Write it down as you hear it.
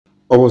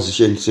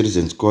Opposition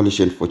Citizens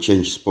Coalition for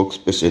Change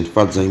spokesperson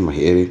Fadzayi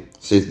Mahere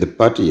says the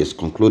party has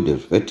concluded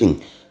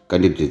vetting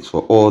candidates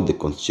for all the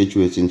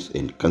constituencies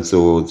and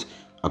council wards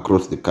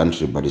across the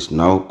country but is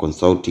now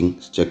consulting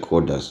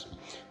stakeholders.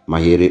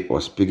 Mahere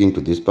was speaking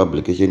to this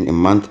publication a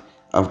month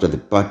after the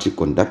party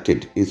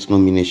conducted its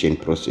nomination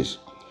process.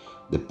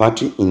 The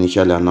party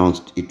initially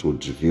announced it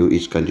would review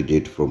each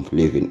candidate from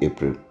 11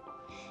 April.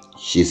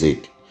 She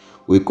said,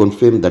 "We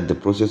confirm that the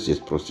process has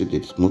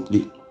proceeded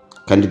smoothly.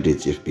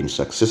 Candidates have been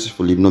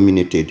successfully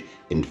nominated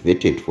and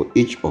vetted for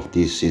each of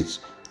these seats,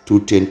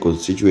 210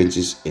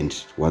 constituencies and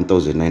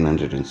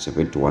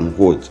 1,971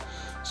 wards.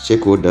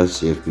 Stakeholders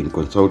have been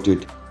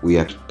consulted. We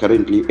are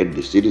currently at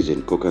the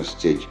citizen caucus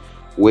stage,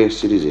 where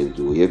citizens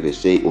will have a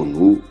say on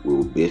who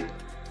will best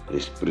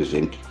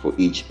represent for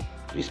each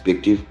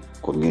respective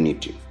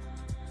community."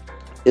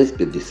 As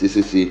per the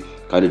CCC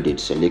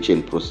candidate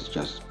selection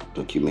procedures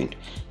document,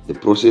 the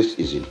process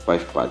is in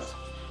 5 parts.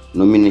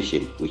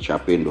 Nomination, which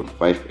happened on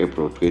 5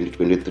 April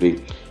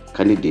 2023,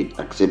 candidate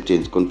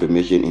acceptance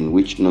confirmation, in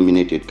which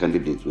nominated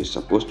candidates were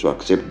supposed to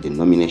accept the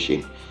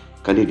nomination,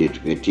 candidate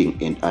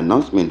vetting, and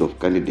announcement of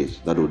candidates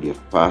that would have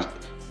passed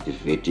the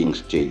vetting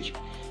stage.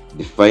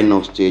 The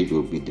final stage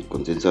will be the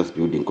consensus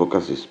building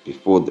caucuses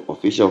before the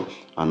official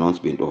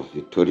announcement of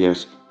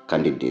victorious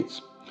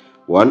candidates.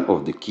 One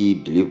of the key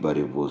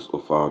deliverables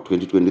of our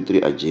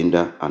 2023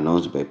 agenda,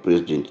 announced by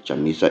President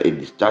Chamisa at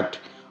the start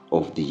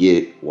of the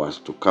year, was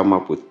to come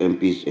up with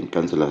MPs and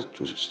councillors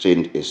to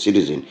send as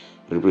citizen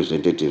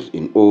representatives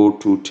in all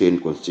 210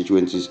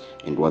 constituencies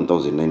and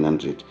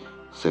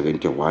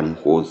 1,971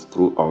 wards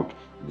throughout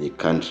the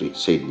country,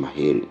 said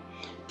Mahere.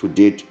 To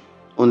date,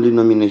 only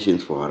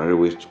nominations for Harare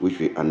West, which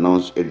were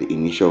announced at the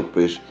initial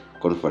press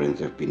conference,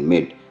 have been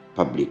made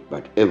public,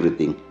 but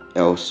everything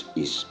else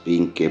is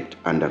being kept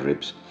under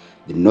wraps.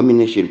 The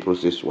nomination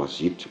process was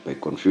hit by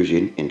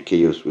confusion and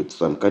chaos, with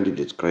some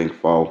candidates crying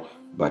foul.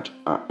 But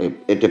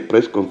at a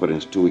press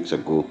conference 2 weeks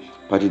ago,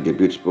 party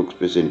deputy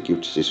spokesperson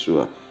Gift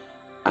Sesua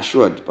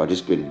assured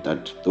participants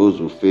that those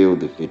who fail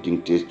the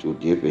vetting test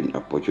would have an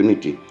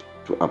opportunity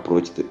to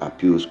approach the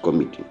appeals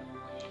committee.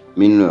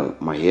 Meanwhile,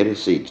 Mahere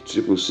said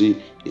CCC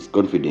is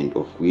confident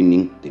of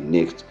winning the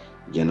next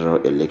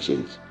general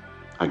elections.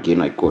 Again,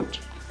 I quote,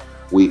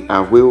 "We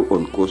are well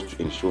on course to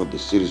ensure the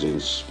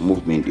citizens'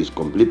 movement is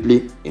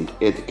completely and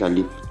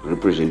ethically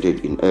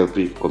represented in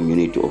every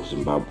community of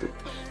Zimbabwe.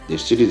 The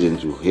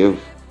citizens will have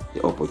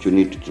the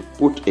opportunity to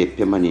put a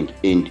permanent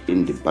end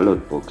in the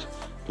ballot box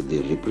to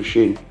the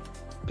repression,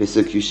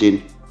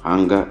 persecution,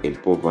 hunger and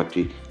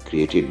poverty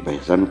created by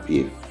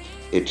ZANU-PF.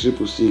 A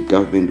CCC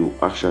government will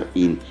usher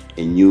in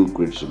a new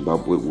great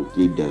Zimbabwe with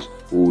leaders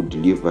who will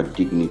deliver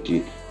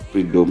dignity,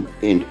 freedom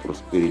and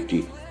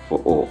prosperity for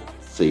all,"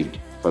 said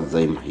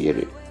Fadzayi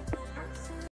Mahere.